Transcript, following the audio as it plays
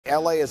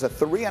LA is a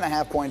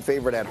 3.5-point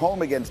favorite at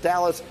home against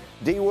Dallas.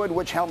 D. Wood,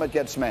 which helmet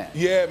gets smashed?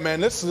 Yeah,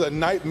 man, this is a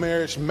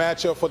nightmarish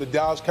matchup for the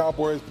Dallas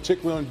Cowboys,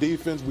 particularly on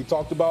defense. We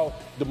talked about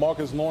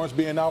DeMarcus Lawrence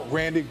being out,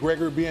 Randy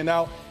Gregory being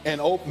out,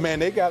 and oh man,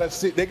 they gotta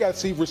see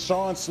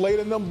Rashawn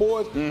Slater and them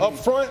boys up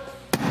front.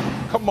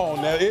 Come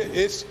on now,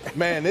 it's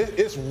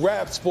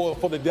wraps for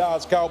the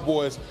Dallas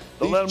Cowboys.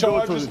 Don't let them do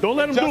it to us. Don't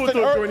let them do it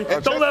to us, Jordy.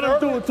 Don't let them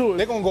do it to us.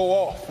 They're gonna go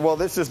off. Well,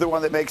 this is the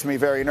one that makes me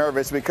very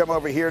nervous. We come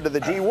over here to the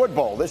G. Wood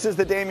Bowl. This is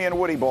the Damien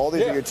Woody Bowl.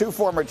 These are your two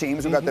former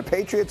teams. We've got the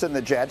Patriots and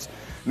the Jets.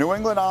 New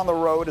England on the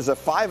road is a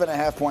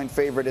 5.5-point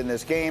favorite in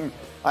this game.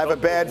 I have a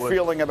bad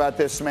feeling about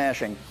this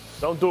smashing.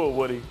 Don't do it,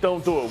 Woody.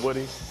 Don't do it,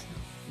 Woody.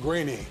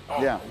 Greeny.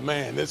 Oh, yeah.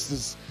 Man,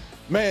 this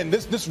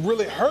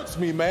really hurts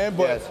me, man.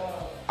 But yes.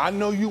 I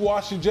know you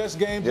watched the Jets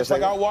game just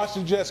like I watched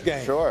the Jets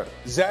game. Sure.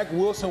 Zach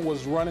Wilson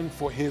was running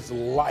for his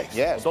life.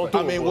 Yes.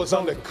 Was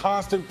under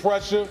constant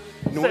pressure.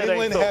 New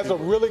England has a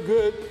really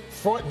good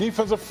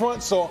defensive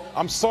front, so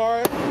I'm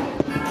sorry.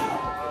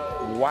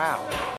 Wow.